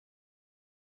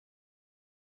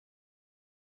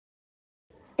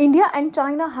India and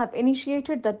China have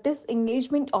initiated the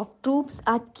disengagement of troops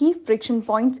at key friction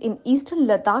points in eastern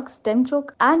Ladakh's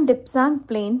Temchok and Dipsang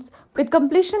plains, with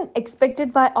completion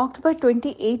expected by October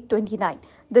 28-29.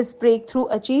 This breakthrough,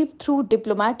 achieved through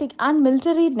diplomatic and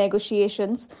military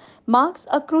negotiations, marks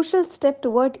a crucial step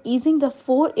toward easing the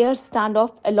 4 year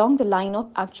standoff along the line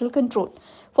of actual control.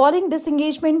 Following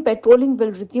disengagement, patrolling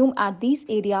will resume at these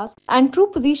areas and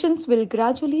troop positions will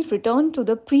gradually return to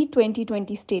the pre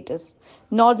 2020 status.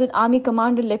 Northern Army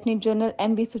Commander Lieutenant General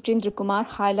M.V. Suchendra Kumar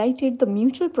highlighted the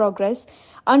mutual progress,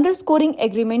 underscoring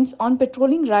agreements on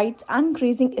patrolling rights and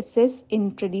grazing access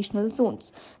in traditional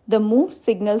zones. The move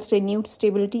signals renewed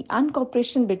stability and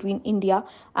cooperation between India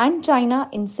and China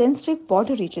in sensitive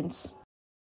border regions.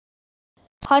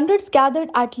 Hundreds gathered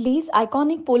at Lee's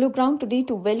iconic polo ground today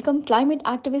to welcome climate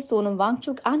activist Sonam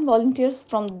Wangchuk and volunteers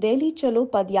from the Delhi Chalo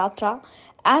Padyatra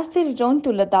as they return to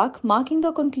Ladakh, marking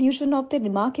the conclusion of the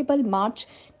remarkable march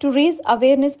to raise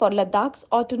awareness for Ladakh's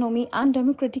autonomy and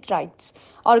democratic rights.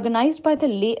 Organized by the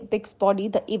Leh Apex body,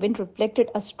 the event reflected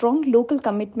a strong local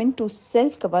commitment to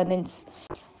self governance.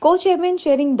 Co-chairman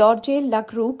Shering Dorje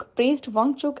Lakruk praised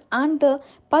Wangchuk and the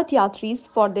Padyatris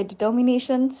for their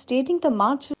determination, stating the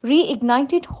march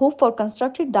reignited hope for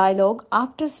constructive dialogue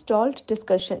after stalled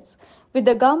discussions. With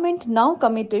the government now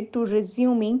committed to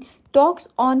resuming talks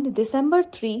on December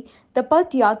 3, the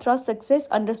Padyatra's success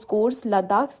underscores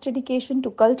Ladakh's dedication to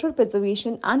cultural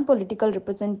preservation and political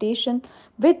representation,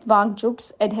 with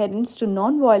Wangchuk's adherence to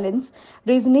non-violence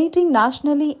resonating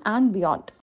nationally and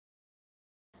beyond.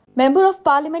 Member of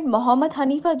Parliament Mohammad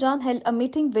Hanifa Jan held a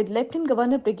meeting with Lieutenant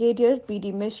Governor Brigadier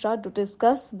B.D. Mishra to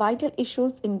discuss vital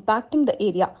issues impacting the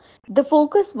area. The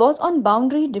focus was on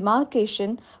boundary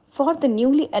demarcation for the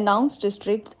newly announced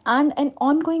districts and an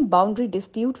ongoing boundary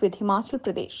dispute with Himachal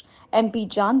Pradesh. MP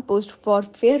Jan pushed for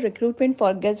fair recruitment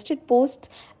for gazetted posts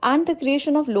and the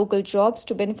creation of local jobs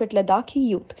to benefit Ladakhi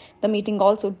youth. The meeting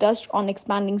also touched on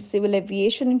expanding civil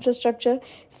aviation infrastructure,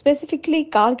 specifically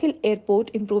Kargil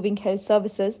Airport, improving health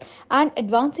services, and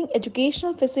advancing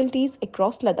educational facilities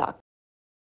across Ladakh.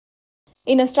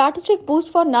 In a strategic boost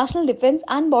for national defense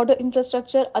and border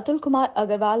infrastructure, Atul Kumar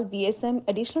Agarwal, BSM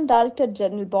Additional Director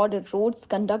General Border Roads,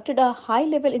 conducted a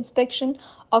high-level inspection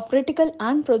of critical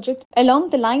and projects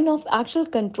along the line of actual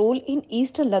control in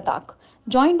eastern Ladakh.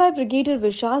 Joined by Brigadier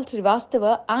Vishal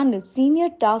Srivastava and senior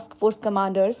task force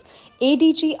commanders,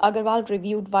 ADG Agarwal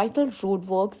reviewed vital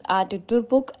roadworks at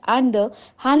Durbuk and the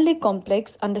Hanley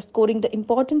complex, underscoring the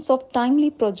importance of timely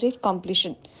project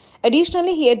completion.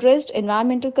 Additionally, he addressed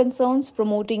environmental concerns,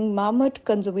 promoting mammoth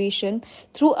conservation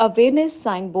through awareness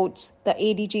signboards. The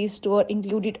ADG's tour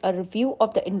included a review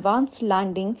of the advanced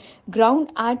landing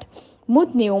ground at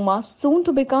Mudneoma, soon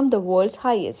to become the world's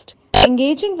highest.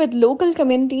 Engaging with local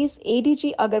communities,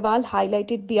 ADG Agarwal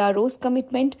highlighted BRO's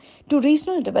commitment to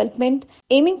regional development,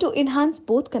 aiming to enhance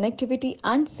both connectivity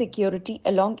and security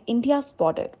along India's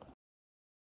border.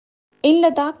 In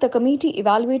Ladakh, the committee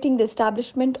evaluating the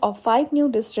establishment of 5 new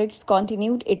districts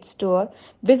continued its tour,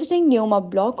 visiting Neoma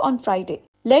block on Friday.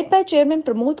 Led by Chairman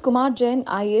Pramod Kumar Jain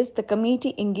IAS, the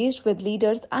committee engaged with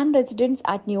leaders and residents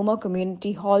at Neoma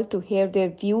Community Hall to hear their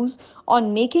views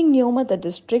on making Neoma the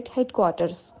district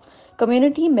headquarters.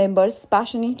 Community members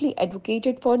passionately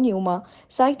advocated for Neoma,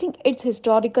 citing its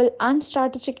historical and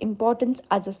strategic importance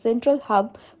as a central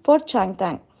hub for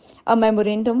Changtang. A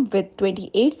memorandum with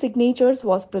 28 signatures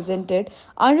was presented,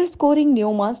 underscoring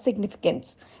Neuma's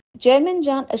significance. Chairman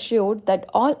Jan assured that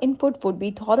all input would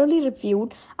be thoroughly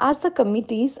reviewed as the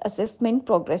committee's assessment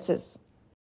progresses.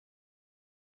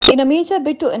 In a major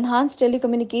bid to enhance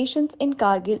telecommunications in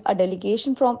Kargil, a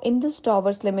delegation from Indus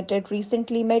Towers Limited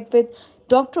recently met with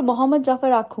Dr. Mohammad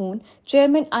Jafar Akhund,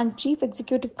 Chairman and Chief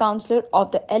Executive Councillor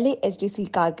of the LASDC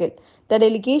Kargil. The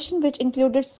delegation, which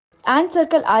included and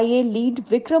Circle IA lead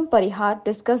Vikram Parihar,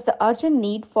 discussed the urgent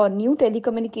need for new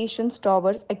telecommunications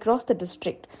towers across the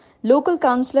district. Local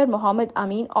councillor Mohammed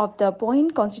Amin of the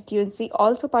Point constituency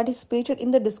also participated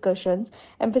in the discussions,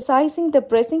 emphasizing the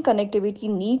pressing connectivity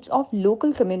needs of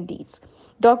local communities.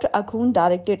 Dr. Akhund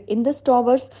directed Indus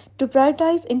Towers to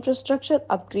prioritize infrastructure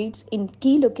upgrades in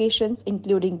key locations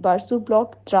including Barsu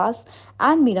Block, Dras,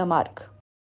 and Minamark.